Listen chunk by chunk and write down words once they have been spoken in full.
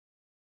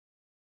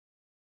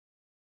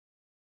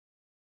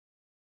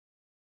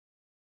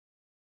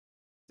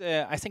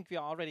I think we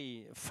are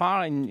already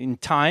far in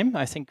time.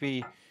 I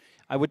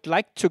would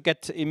like to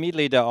get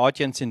immediately the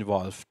audience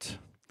involved.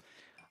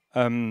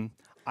 I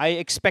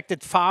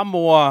expected far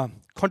more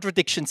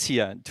contradictions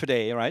here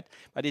today, right?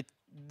 But it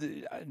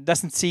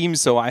doesn't seem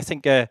so. I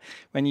think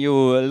when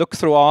you look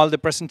through all the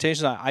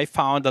presentations, I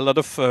found a lot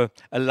of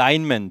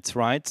alignment,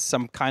 right?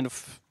 Some kind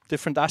of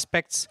different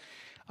aspects.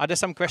 Are there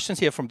some questions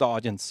here from the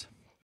audience?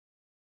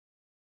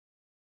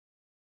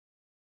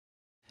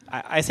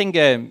 I think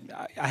I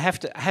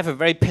have a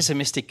very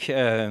pessimistic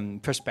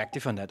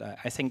perspective on that.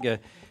 I think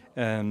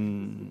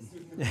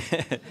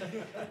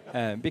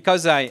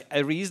because I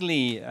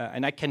recently,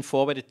 and I can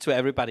forward it to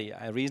everybody,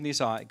 I recently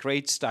saw a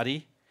great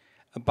study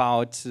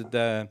about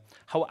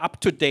how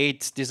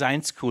up-to-date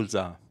design schools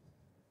are.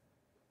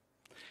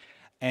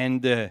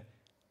 And the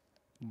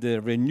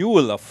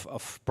renewal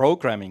of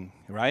programming,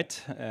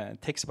 right,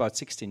 takes about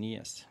 16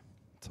 years.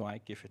 So I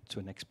give it to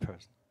the next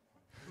person.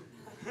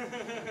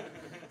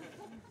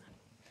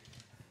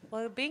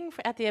 Well, being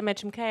at the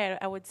MHMK,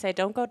 I would say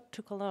don't go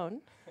to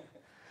Cologne.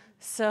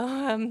 So,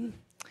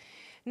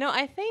 no,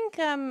 I think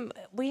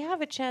we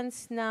have a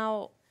chance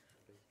now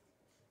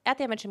at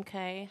the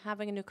MHMK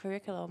having a new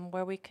curriculum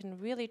where we can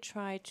really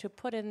try to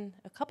put in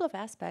a couple of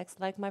aspects.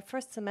 Like my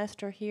first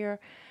semester here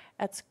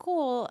at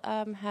school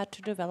had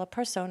to develop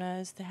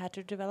personas, they had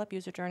to develop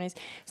user journeys.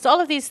 So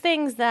all of these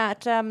things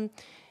that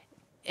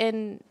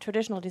in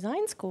traditional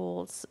design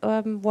schools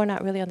were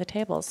not really on the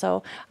table.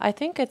 So I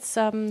think it's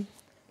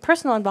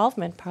personal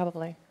involvement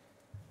probably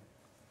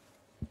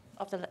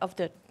of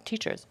the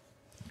teachers.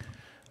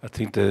 I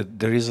think that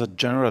there is a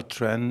general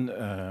trend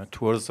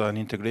towards an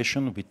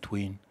integration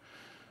between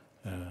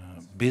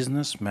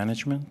business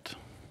management,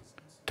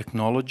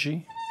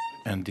 technology,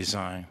 and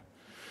design.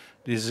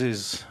 This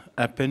is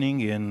happening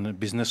in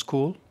business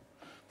school,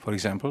 for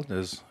example.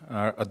 There's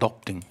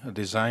adopting a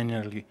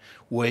designerly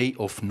way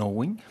of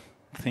knowing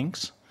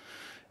things,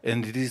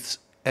 and it is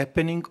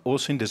happening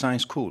also in design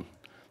school.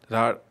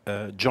 There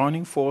are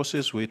joining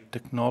forces with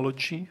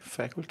technology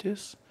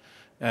faculties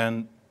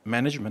and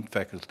management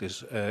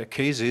faculties.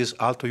 Case is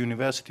Aalto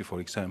University, for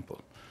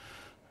example,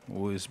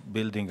 who is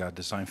building a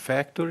design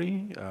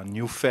factory, a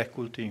new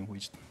faculty in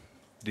which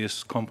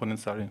these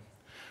components are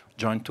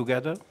joined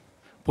together.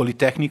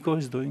 Politecnico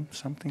is doing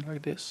something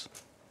like this.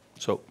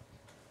 So,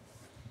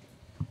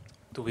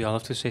 do we all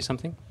have to say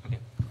something? Okay.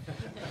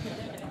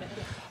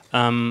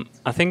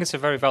 I think it's a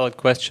very valid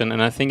question,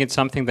 and I think it's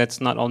something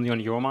that's not only on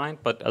your mind,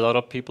 but a lot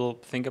of people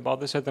think about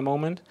this at the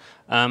moment.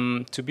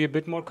 To be a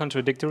bit more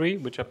contradictory,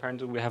 which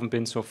apparently we haven't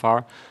been so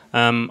far,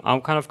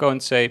 I'll kind of go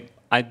and say,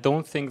 I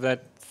don't think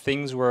that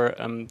things where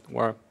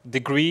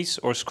degrees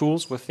or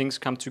schools where things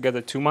come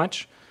together too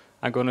much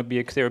are going to be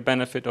a clear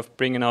benefit of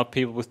bringing out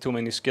people with too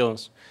many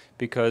skills.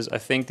 Because I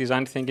think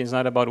design thinking is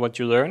not about what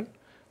you learn,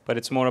 but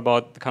it's more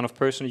about the kind of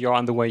person you are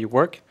and the way you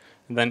work.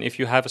 And then if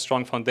you have a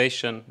strong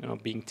foundation,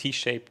 being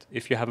T-shaped,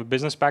 if you have a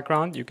business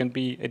background, you can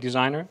be a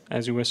designer,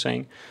 as you were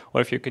saying.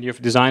 Or if you're a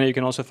designer, you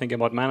can also think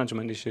about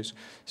management issues.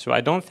 So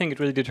I don't think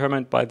it's really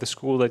determined by the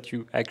school that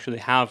you actually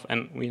have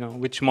and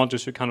which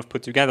modules you kind of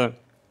put together,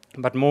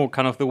 but more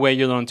kind of the way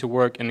you learn to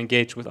work and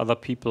engage with other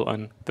people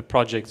and the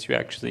projects you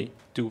actually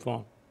do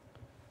well.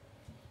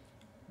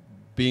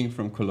 Being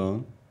from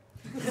Cologne,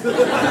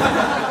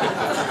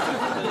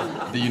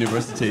 the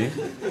university,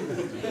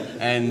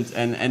 and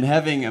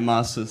having a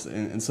master's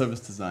in service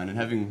design and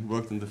having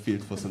worked in the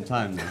field for some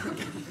time now,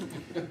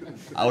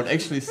 I would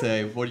actually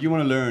say what you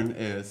want to learn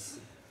is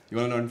you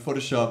want to learn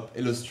Photoshop,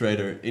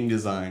 Illustrator,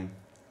 InDesign,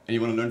 and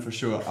you want to learn for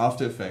sure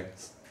After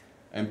Effects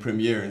and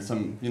Premiere and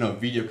some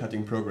video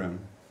cutting program.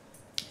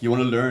 You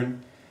want to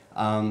learn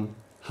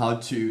how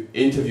to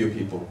interview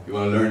people. You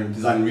want to learn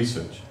design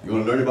research. You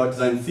want to learn about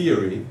design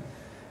theory,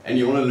 and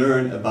you want to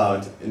learn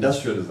about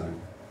industrial design.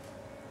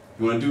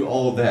 You want to do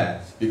all of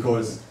that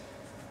because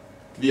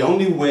the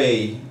only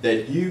way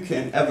that you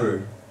can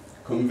ever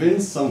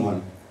convince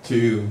someone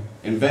to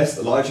invest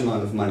a large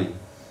amount of money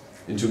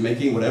into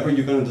making whatever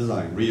you're going to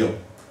design real,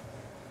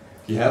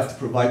 you have to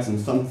provide them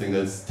something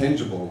that's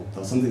tangible,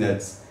 something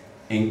that's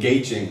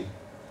engaging.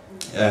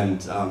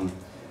 And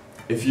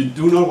if you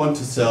do not want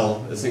to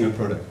sell a single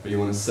product, but you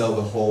want to sell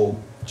the whole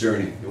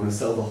journey, you want to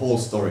sell the whole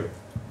story,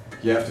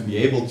 you have to be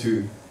able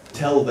to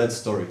tell that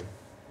story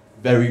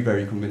very,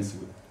 very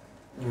convincingly.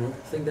 I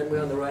think that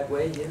we're on the right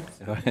way here.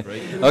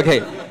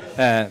 Okay,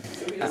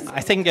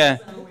 I think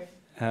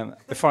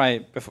before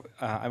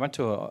I want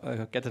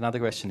to get another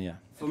question here.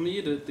 For me,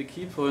 the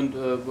key point,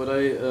 what I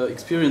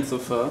experienced so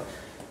far,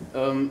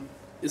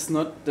 is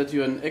not that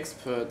you're an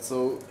expert.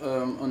 So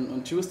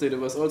on Tuesday there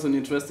was also an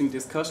interesting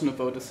discussion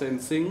about the same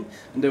thing,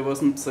 and there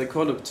was a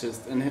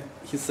psychologist, and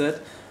he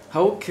said,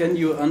 how can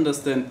you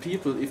understand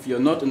people if you're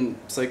not a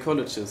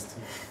psychologist?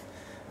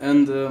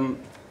 And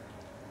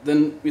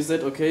then we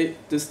said, okay,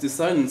 this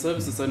design and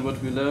service design,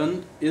 what we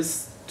learn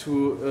is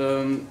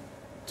to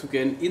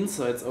gain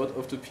insights out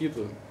of the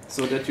people,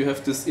 so that you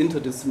have this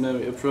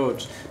interdisciplinary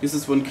approach. This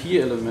is one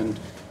key element.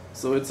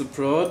 So it's a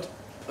broad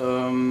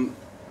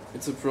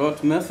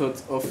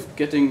method of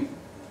getting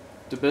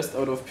the best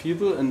out of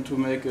people and to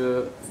make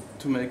the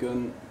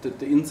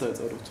insights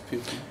out of the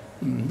people?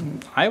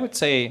 I would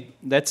say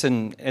it's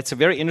a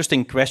very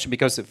interesting question,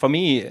 because for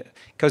me,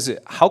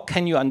 how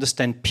can you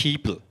understand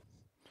people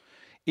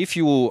if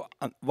you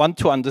want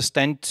to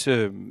understand?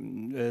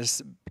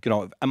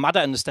 A mother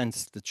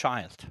understands the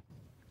child,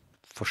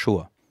 for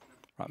sure,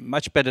 right?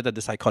 Much better than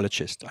the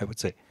psychologist, I would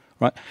say,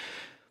 right?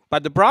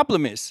 But the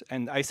problem is,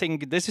 and I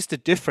think this is the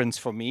difference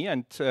for me,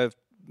 and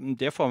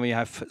therefore we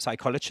have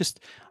psychologists.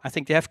 I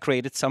think they have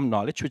created some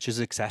knowledge which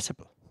is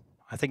accessible.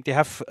 I think they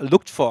have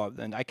looked for,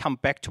 and I come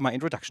back to my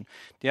introduction,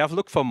 they have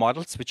looked for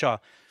models which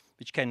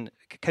can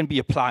be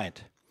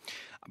applied.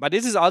 But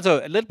this is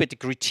also a little bit the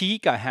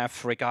critique I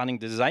have regarding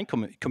the design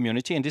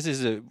community, and this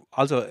is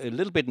also a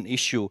little bit an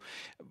issue.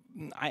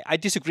 I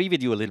disagree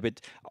with you a little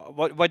bit.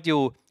 What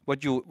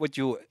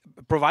you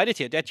provided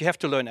here, that you have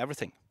to learn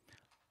everything.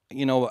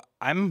 You know,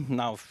 I'm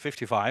now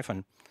 55,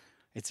 and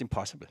it's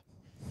impossible.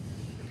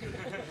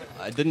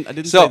 I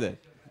didn't say that.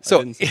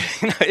 So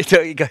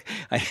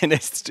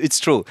it's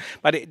true,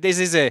 but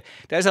there's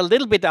a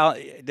little bit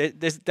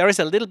there is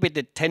a little bit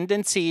the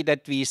tendency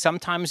that we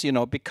sometimes,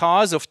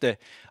 because of the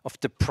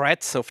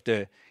breadth of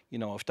the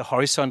of the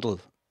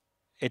horizontal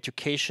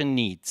education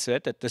needs,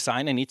 that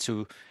designer needs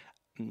to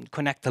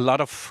connect a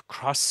lot of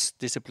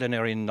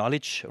cross-disciplinary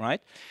knowledge, right?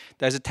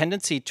 There's a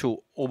tendency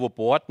to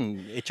overboard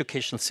in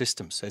educational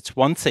systems. It's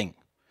one thing,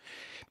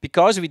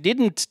 because we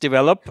didn't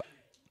develop.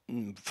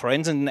 For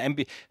instance,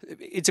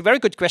 it's a very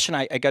good question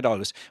I get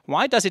always.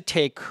 Why does it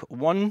take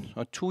 1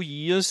 or 2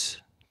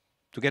 years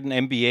to get an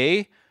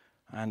MBA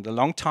and a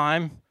long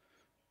time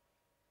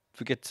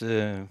to get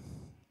a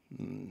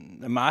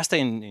master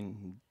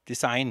in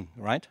design,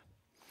 right?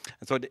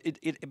 And so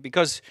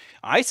because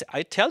I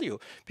tell you,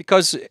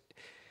 because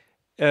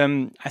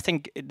I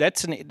think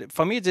that's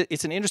for me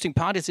it's an interesting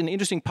part. It's an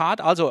interesting part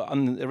also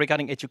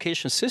regarding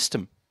education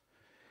system.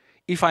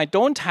 If I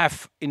don't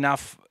have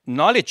enough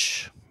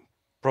knowledge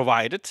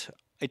provided,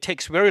 it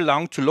takes very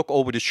long to look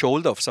over the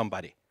shoulder of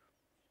somebody.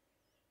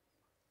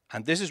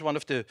 And this is one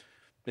of the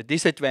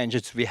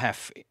disadvantages we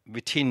have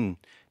within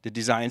the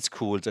design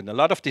schools. And a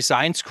lot of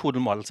design school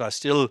models are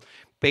still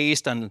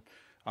based on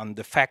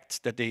the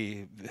fact that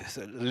they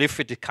live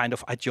with the kind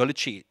of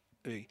ideology.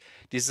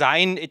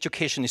 Design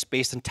education is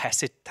based on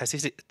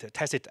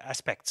tacit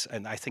aspects,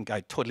 and I think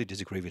I totally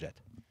disagree with that.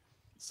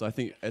 So I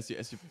think as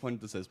you point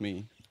this as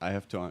me, I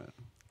have to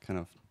kind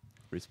of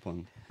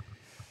respond.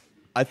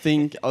 I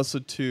think also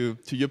to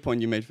your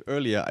point you made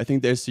earlier, I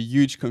think there's a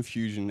huge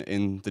confusion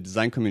in the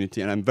design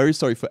community, and I'm very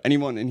sorry for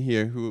anyone in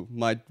here who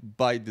might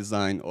buy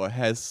design or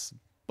has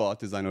bought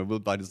design or will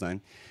buy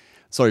design.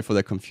 Sorry for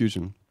that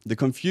confusion. The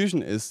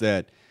confusion is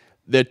that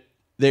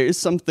there is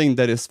something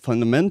that is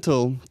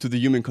fundamental to the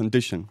human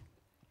condition,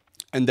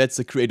 and that's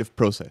the creative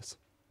process.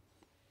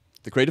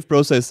 The creative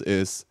process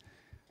is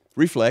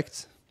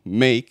reflect,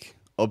 make,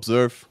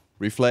 observe,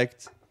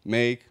 reflect,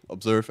 make,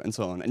 observe, and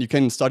so on. And you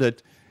can start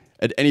it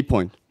at any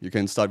point. You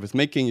can start with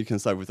making, you can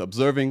start with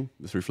observing,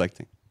 with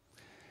reflecting.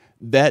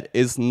 That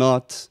is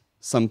not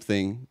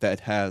something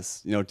that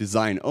has,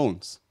 design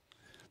owns.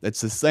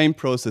 That's the same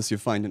process you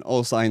find in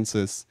all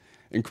sciences,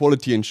 in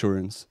quality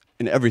assurance,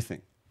 in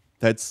everything.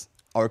 That's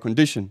our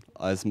condition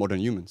as modern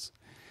humans.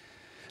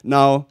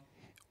 Now,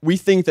 sometimes we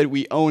think that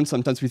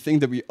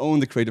we own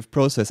the creative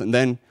process, and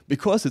then,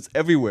 because it's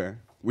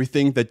everywhere, we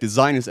think that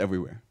design is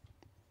everywhere.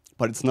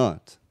 But it's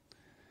not.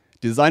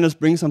 Designers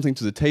bring something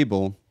to the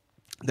table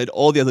that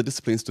all the other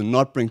disciplines do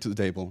not bring to the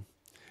table,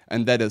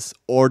 and that is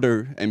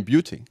order and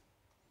beauty,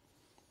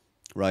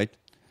 right?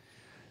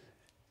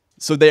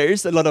 So there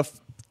is a lot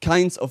of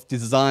kinds of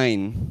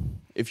design,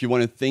 if you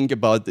want to think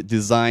about the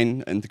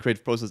design and the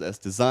creative process as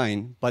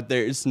design, but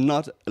there is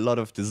not a lot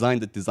of design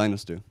that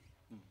designers do.